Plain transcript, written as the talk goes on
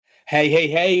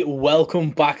Hey,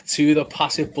 welcome back to the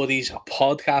Passive Buddies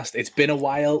podcast. It's been a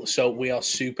while, so we are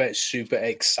super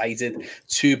excited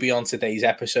to be on today's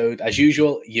episode. As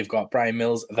usual, you've got Brian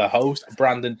Mills, the host,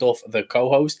 Brandon Duff, the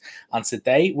co-host, and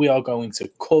today we are going to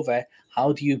cover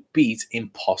how do you beat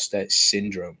imposter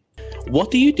syndrome.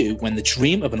 What do you do when the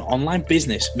dream of an online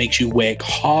business makes you work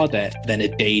harder than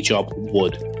a day job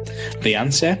would? The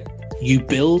answer? You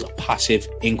build passive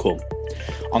income.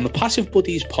 On the Passive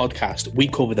Buddies podcast, we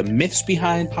cover the myths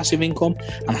behind passive income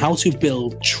and how to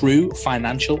build true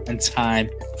financial and time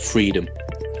freedom.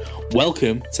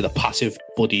 Welcome to the Passive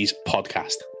Buddies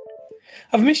podcast.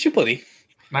 I've missed you, buddy.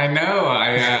 I know.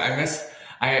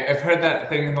 I've heard that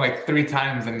thing like 3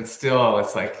 times, and it's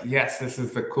like, yes, this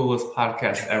is the coolest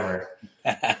podcast ever.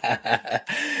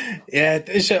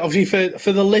 Yeah, so obviously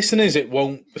for the listeners, it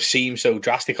won't seem so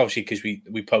drastic, obviously, because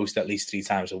we post at least 3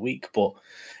 times a week. But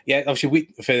yeah, obviously,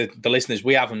 for the listeners,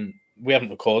 we haven't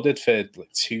recorded for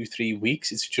like 2-3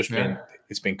 weeks. It's just been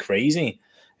crazy.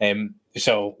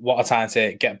 So what a time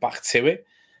to get back to it.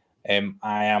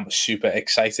 I am super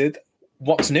excited.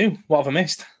 What's new? What have I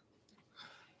missed?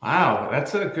 Wow,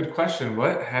 that's a good question.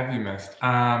 What have you missed?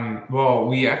 Well,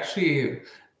 we actually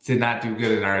did not do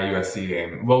good in our USC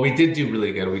game. Well, we did do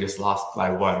really good. We just lost by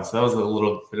 1. So that was a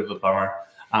little bit of a bummer.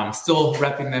 Still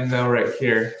repping them though right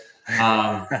here.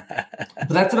 But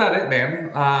that's about it,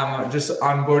 man. Just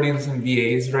onboarding some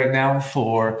VAs right now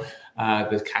for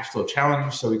the cash flow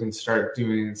challenge so we can start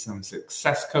doing some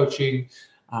success coaching.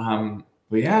 But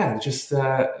yeah, just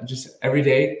every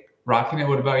day rocking it.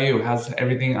 What about you? How's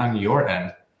everything on your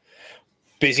end?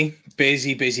 Busy.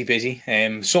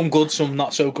 Some good, some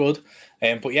not so good.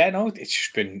 But yeah, no, it's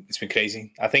been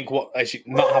crazy. I think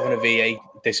not having a VA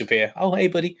disappear. Oh, hey,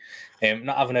 buddy.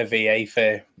 Not having a VA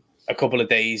for a couple of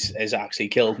days has actually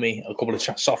killed me. A couple of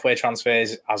software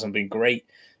transfers hasn't been great.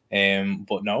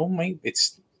 But no, mate,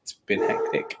 it's been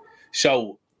hectic.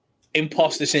 So,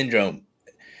 imposter syndrome.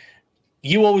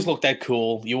 You always look dead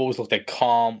cool. You always look dead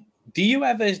calm. Do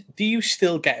you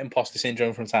still get imposter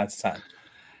syndrome from time to time?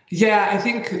 Yeah, I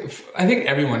think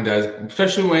everyone does,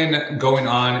 especially when going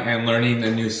on and learning a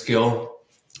new skill.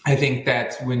 I think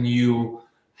that when you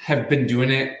have been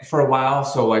doing it for a while,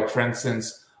 so like for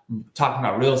instance, talking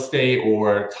about real estate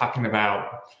or talking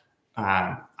about,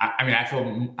 I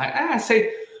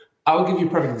will give you a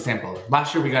perfect example.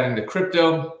 Last year we got into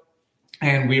crypto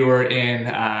and we were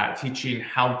in teaching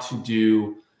how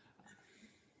to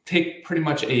take pretty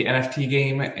much a NFT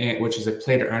game, which is a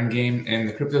play to earn game in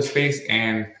the crypto space,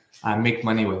 and make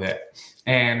money with it.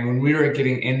 And when we were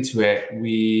getting into it,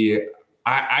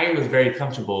 I was very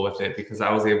comfortable with it because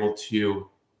I was able to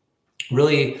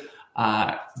really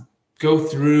go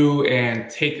through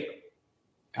and take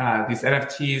these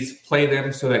NFTs, play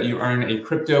them so that you earn a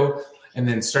crypto and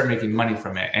then start making money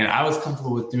from it. And I was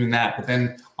comfortable with doing that, but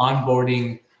then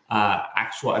onboarding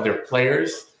actual other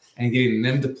players and getting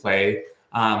them to play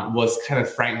was kind of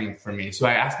frightening for me. So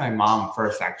I asked my mom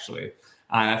first, actually.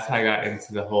 That's how I got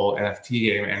into the whole NFT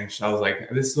game. And I was like,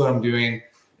 this is what I'm doing.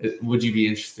 Would you be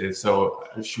interested? So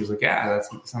she was like, yeah, that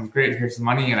sounds great. Here's some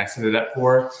money. And I set it up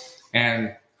for her.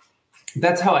 And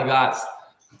that's how I got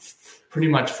pretty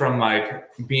much from like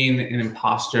being an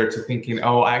imposter to thinking,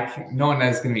 no one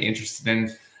is going to be interested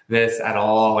in this at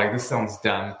all. Like, this sounds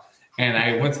dumb. And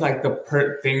I went to like the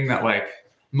thing that like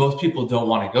most people don't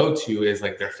want to go to is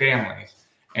like their family.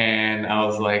 And I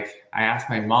was like, I asked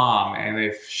my mom, and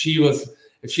if she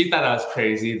thought I was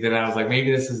crazy, then I was like,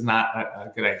 maybe this is not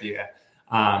a good idea.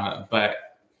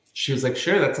 But she was like,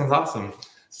 sure, that sounds awesome.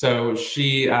 So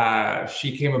she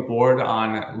came aboard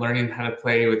on learning how to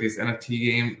play with these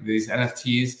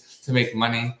NFTs to make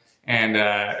money. And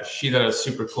she thought it was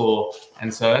super cool.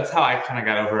 And so that's how I kind of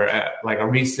got over like a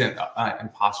recent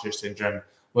imposter syndrome,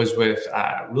 was with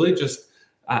really just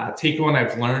taking what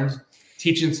I've learned,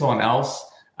 teaching someone else,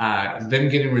 them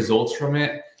getting results from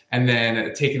it, and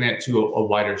then taking it to a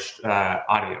wider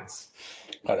audience.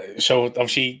 So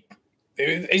obviously,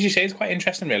 as you say, it's quite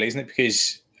interesting, really, isn't it?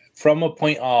 Because from a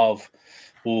point of,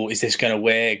 is this going to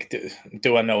work?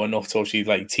 Do I know enough to actually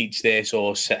like teach this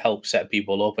or help set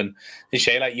people up? And you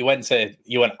say like you went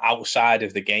outside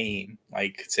of the game,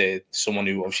 like to someone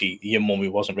who obviously your mum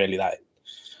who wasn't really that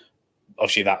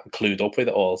clued up with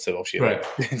it all, to obviously right.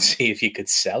 See if you could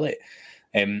sell it.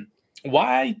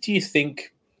 Why do you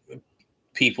think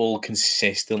people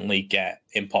consistently get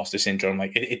imposter syndrome?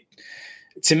 Like it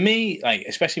to me, like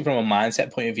especially from a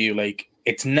mindset point of view, like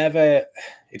it's never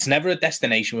a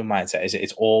destination with mindset, is it?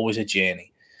 It's always a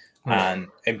journey. And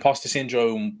imposter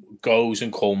syndrome goes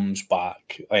and comes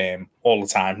back all the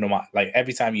time. No matter, like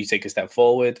every time you take a step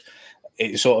forward,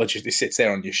 it sort of just it sits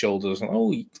there on your shoulders. And,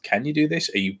 oh, can you do this?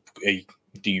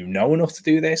 Do you know enough to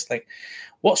do this? Like,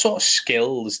 what sort of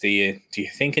skills do you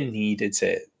think are needed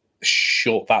to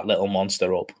shut that little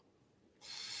monster up?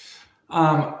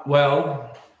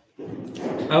 Well,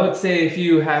 I would say if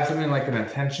you have something like an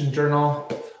attention journal,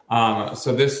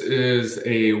 so this is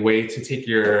a way to take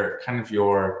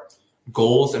your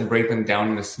goals and break them down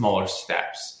into smaller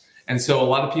steps. And so a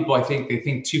lot of people, I think, they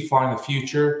think too far in the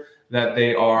future that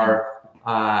they are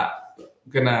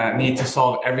gonna need to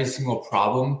solve every single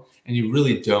problem, and you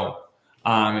really don't.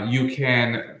 You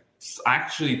can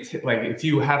actually, if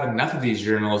you have enough of these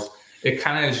journals, it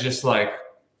kind of is just like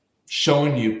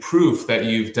showing you proof that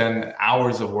you've done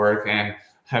hours of work and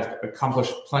have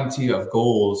accomplished plenty of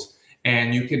goals.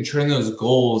 And you can turn those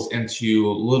goals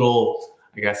into little,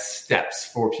 I guess, steps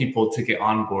for people to get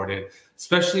onboarded,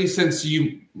 especially since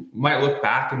you might look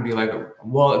back and be like,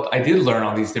 well, I did learn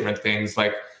all these different things.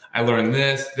 Like I learned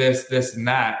this, and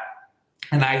that.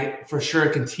 And I for sure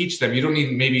can teach them. You don't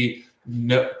need maybe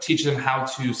teach them how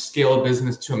to scale a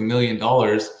business to $1 million,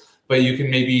 but you can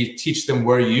maybe teach them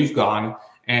where you've gone.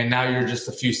 And now you're just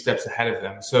a few steps ahead of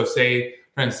them. So say,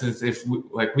 for instance, if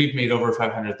we've made over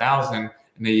 500,000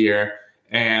 in a year,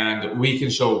 and we can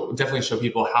definitely show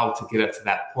people how to get up to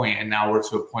that point. And now we're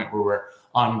to a point where we're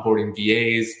onboarding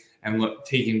VAs and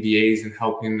taking VAs and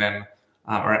helping them,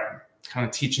 or kind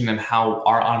of teaching them how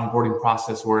our onboarding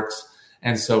process works.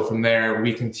 And so from there,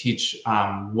 we can teach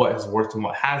what has worked and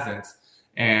what hasn't.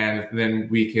 And then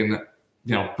we can,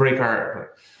 break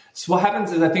our... So what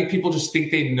happens is I think people just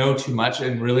think they know too much,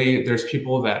 and really there's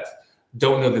people that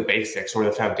don't know the basics or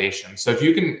the foundation. So if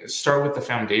you can start with the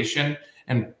foundation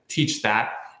and teach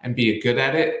that and be good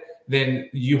at it, then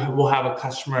you will have a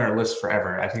customer list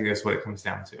forever. I think that's what it comes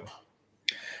down to.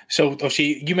 So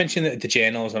obviously you mentioned the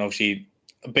journals, and obviously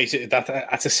basically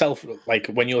that's a self, like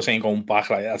when you're saying going back,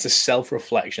 like that's a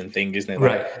self-reflection thing, isn't it?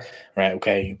 Like, right.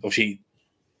 Okay. Obviously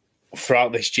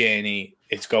throughout this journey,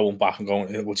 it's going back and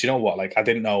going, well, do you know what? Like, I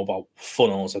didn't know about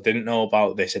funnels. I didn't know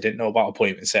about this. I didn't know about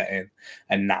appointment setting.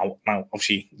 And now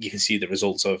obviously you can see the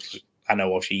results of, I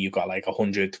know obviously you've got like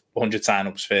 100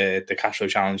 signups for the cash flow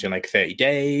challenge in like 30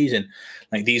 days. And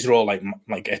like, these are all like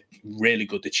really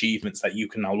good achievements that you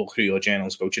can now look through your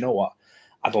journals and go, do you know what?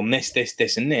 I've done this,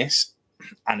 and this,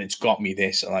 and it's got me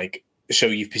this. Like, so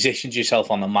you've positioned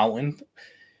yourself on the mountain,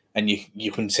 and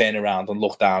you can turn around and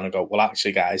look down and go, well,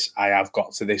 actually, guys, I have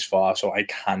got to this far, so I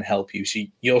can help you. So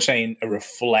you're saying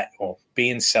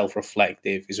being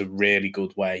self-reflective is a really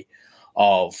good way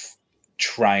of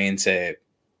trying to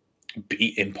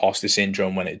beat imposter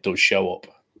syndrome when it does show up.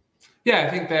 Yeah, I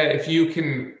think that if you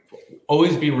can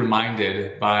always be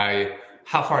reminded by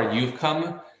how far you've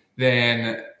come,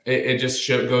 then it just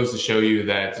goes to show you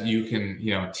that you can,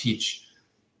 teach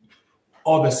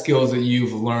all the skills that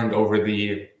you've learned over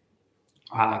the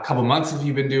couple months if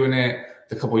you've been doing it,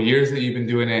 the couple years that you've been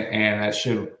doing it, and that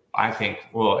should, I think,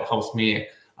 it helps me.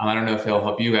 I don't know if it'll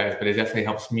help you guys, but it definitely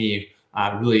helps me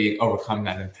really overcome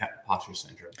that imposter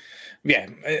syndrome. Yeah,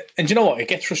 and you know what? It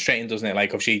gets frustrating, doesn't it?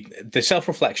 Like, obviously, the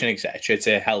self-reflection, etc.,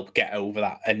 to help get over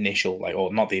that initial,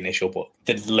 or not the initial, but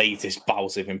the latest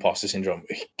bout of imposter syndrome.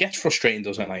 It gets frustrating,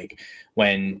 doesn't it? Like,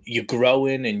 when you're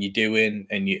growing and you're doing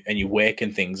and you're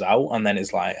working things out, and then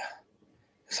it's like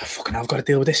fucking, I've got to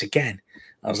deal with this again.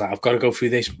 I was like, I've got to go through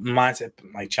this mindset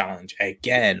challenge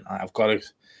again. I've got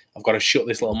to shut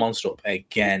this little monster up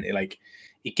again.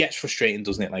 It gets frustrating,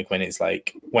 doesn't it? Like when it's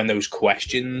like when those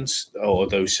questions or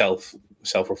those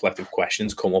self-reflective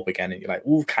questions come up again, and you're like,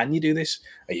 "Oh, can you do this?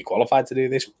 Are you qualified to do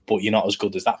this? But you're not as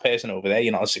good as that person over there.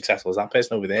 You're not as successful as that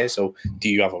person over there. So do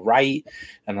you have a right?"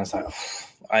 And I was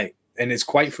like, and it's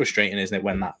quite frustrating, isn't it,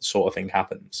 when that sort of thing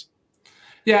happens?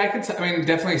 Yeah,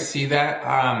 definitely see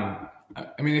that.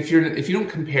 If you don't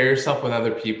compare yourself with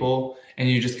other people and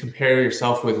you just compare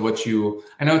yourself with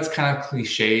I know it's kind of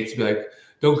cliche to be like,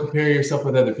 don't compare yourself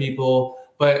with other people,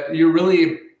 but you're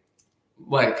really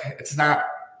it's not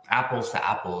apples to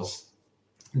apples.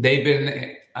 They've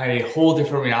been a whole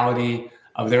different reality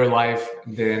of their life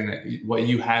than what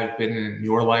you have been in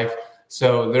your life.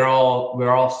 So we're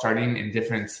all starting in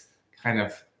different kind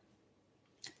of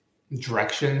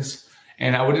directions.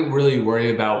 And I wouldn't really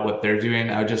worry about what they're doing.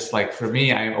 I would just for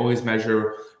me, I always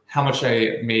measure how much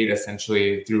I made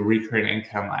essentially through recurring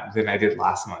income than I did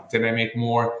last month. Did I make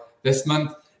more this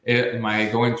month? Am I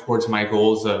going towards my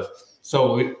goals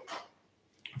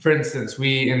for instance,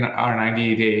 in our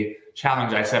 90-day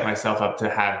challenge, I set myself up to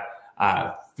have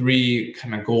 3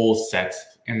 kind of goals set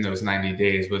in those 90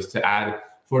 days was to add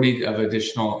 40 of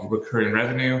additional recurring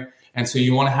revenue. And so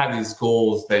you want to have these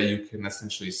goals that you can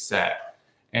essentially set.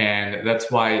 And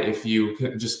that's why if you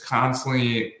could just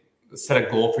constantly set a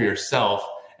goal for yourself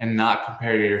and not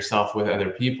compare yourself with other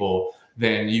people,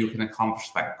 then you can accomplish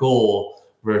that goal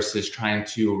versus trying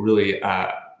to really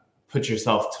put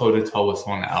yourself toe to toe with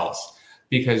someone else,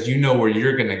 because you know where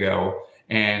you're going to go.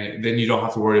 And then you don't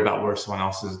have to worry about where someone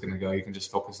else is going to go. You can just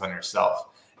focus on yourself.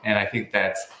 And I think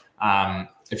that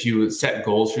if you set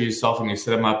goals for yourself and you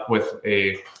set them up with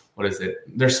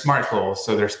they're SMART goals.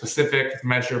 So they're specific,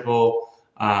 measurable,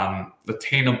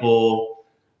 attainable,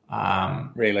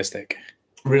 realistic,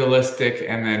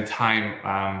 and then a time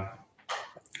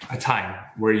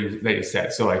that you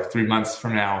set. So like 3 months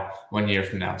from now, 1 year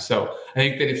from now. So I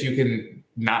think that if you can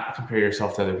not compare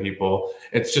yourself to other people,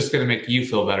 it's just going to make you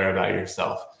feel better about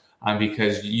yourself,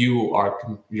 because you're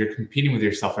competing with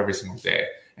yourself every single day.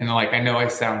 And like, I know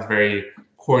it sounds very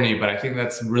corny, but I think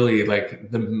that's really like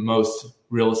the most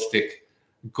realistic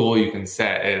goal you can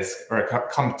set or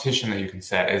a competition that you can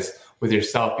set is with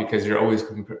yourself, because you're always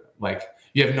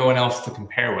you have no one else to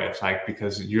compare with, like,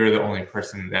 because you're the only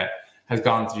person that has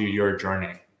gone through your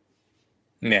journey.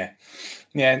 Yeah.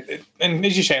 And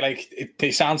as you say, like,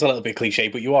 it sounds a little bit cliche,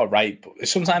 but you are right. But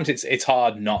sometimes it's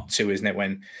hard not to, isn't it?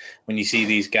 When you see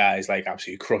these guys like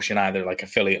absolutely crushing either like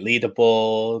affiliate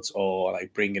leaderboards or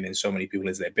like bringing in so many people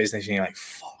into their business, and you're like,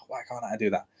 fuck, why can't I do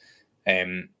that?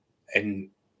 And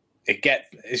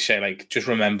it's like just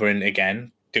remembering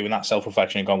again, doing that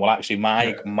self-reflection and going, well, actually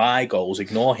my goals,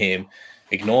 ignore him,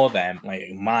 ignore them.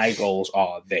 Like, my goals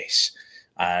are this,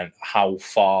 and how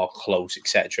far close,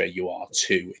 etc., you are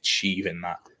to achieving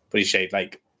that. But you say,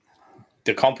 like,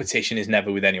 the competition is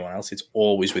never with anyone else; it's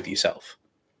always with yourself.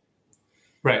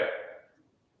 Right.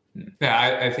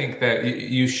 Yeah, I think that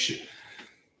you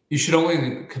should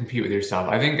only compete with yourself.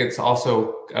 I think it's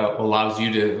also allows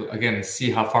you to, again, see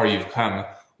how far you've come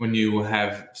when you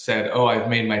have said, "Oh, I've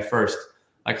made my first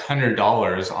like $100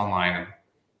 online."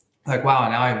 Like, wow,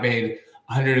 now I've made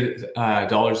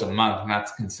 $100 a month, and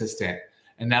that's consistent.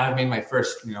 And now I've made my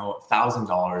first,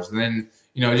 $1,000. And then,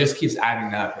 it just keeps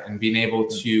adding up, and being able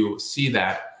to see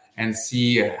that and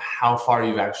see how far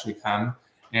you've actually come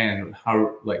and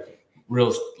how like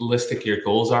realistic your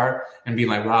goals are, and being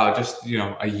like, wow, just,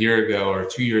 a year ago or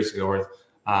 2 years ago or,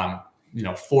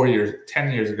 4 years,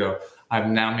 10 years ago,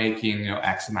 I'm now making,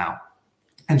 X amount.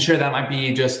 And sure, that might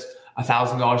be just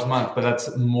 $1,000 a month, but that's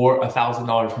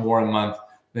 $1,000 more a month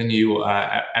than you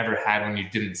ever had when you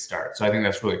didn't start. So I think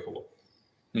that's really cool.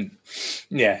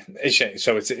 Yeah,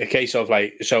 so it's a case of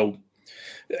like, so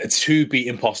to beat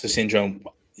imposter syndrome,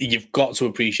 you've got to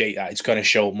appreciate that it's going to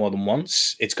show up more than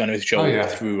once. It's going to show up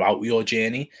throughout your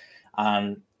journey,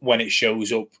 and when it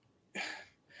shows up,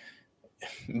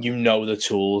 the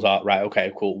tools are right.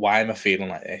 Okay, cool. Why am I feeling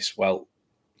like this? Well,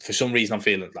 for some reason, I'm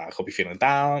feeling like I could be feeling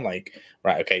down. Like,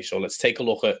 right, okay, so let's take a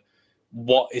look at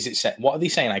what are they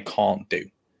saying I can't do,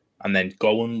 and then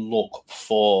go and look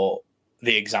for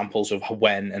the examples of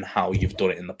when and how you've done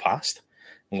it in the past,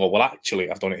 and go, well, actually,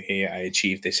 I've done it here. I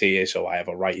achieved this here, so I have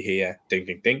a right here. Ding,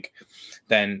 ding, ding.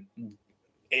 Then,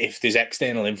 if there's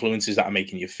external influences that are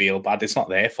making you feel bad, it's not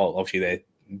their fault. Obviously,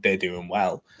 they're doing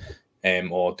well,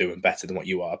 or doing better than what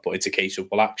you are. But it's a case of,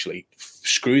 well, actually,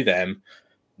 screw them.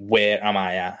 Where am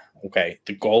I at? Okay,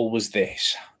 the goal was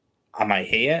this. Am I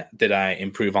here? Did I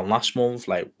improve on last month?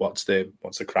 Like, what's the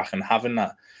crack? And having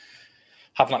that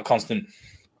constant,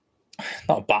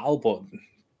 not a battle, but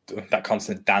that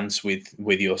constant dance with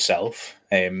yourself,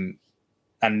 and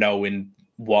knowing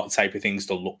what type of things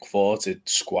to look for to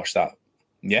squash that.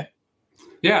 Yeah,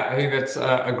 I think that's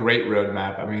a great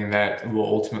roadmap. I mean, that will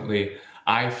ultimately,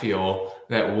 I feel,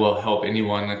 that will help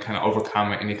anyone kind of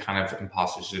overcome any kind of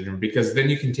imposter syndrome, because then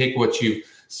you can take what you've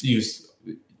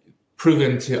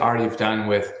proven to already have done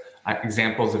with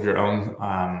examples of your own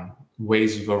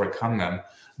ways you've overcome them,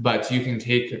 but you can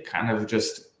take kind of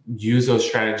just use those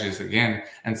strategies again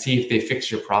and see if they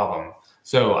fix your problem.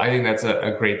 So I think that's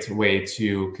a great way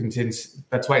to continue.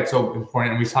 That's why it's so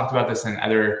important. And we've talked about this in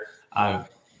other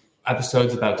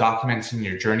episodes about documenting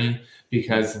your journey,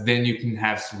 because then you can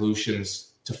have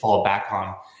solutions to fall back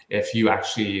on if you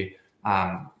actually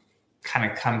kind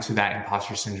of come to that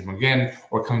imposter syndrome again,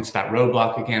 or come to that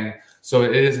roadblock again. So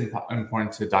it is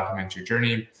important to document your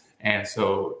journey. And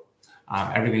so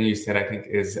everything you said, I think,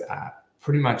 is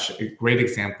pretty much great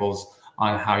examples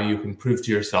on how you can prove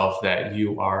to yourself that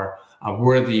you are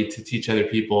worthy to teach other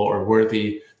people, or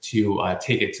worthy to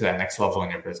take it to that next level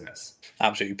in your business.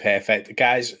 Absolutely perfect,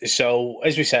 guys. So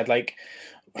as we said, like,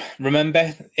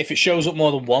 remember, if it shows up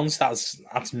more than once, that's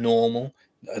normal.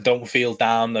 Don't feel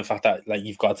down the fact that like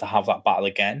you've got to have that battle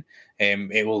again.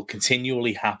 It will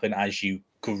continually happen as you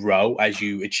grow, as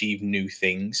you achieve new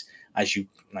things, as you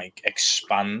like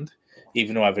expand,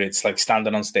 even whether it's like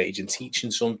standing on stage and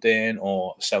teaching something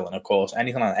or selling a course,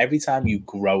 anything like that. Every time you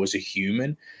grow as a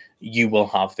human, you will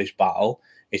have this battle.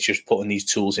 It's just putting these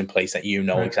tools in place that you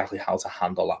know exactly how to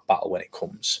handle that battle when it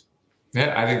comes.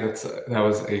 Yeah, I think that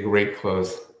was a great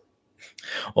close.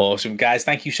 Awesome, guys.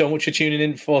 Thank you so much for tuning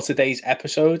in for today's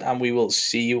episode, and we will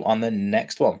see you on the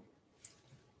next one.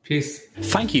 Peace.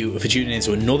 Thank you for tuning in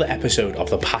to another episode of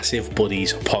the Passive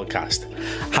Buddies podcast.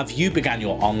 Have you begun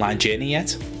your online journey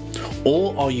yet?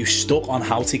 Or are you stuck on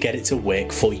how to get it to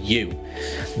work for you?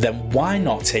 Then why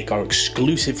not take our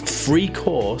exclusive free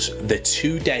course, the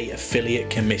 2-day Affiliate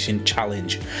Commission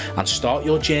Challenge, and start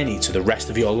your journey to the rest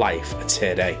of your life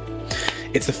today.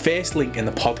 It's the first link in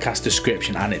the podcast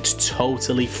description and it's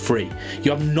totally free.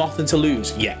 You have nothing to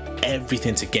lose, yet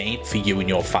everything to gain for you and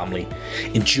your family.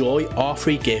 Enjoy our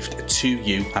free gift to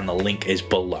you, and the link is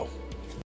below.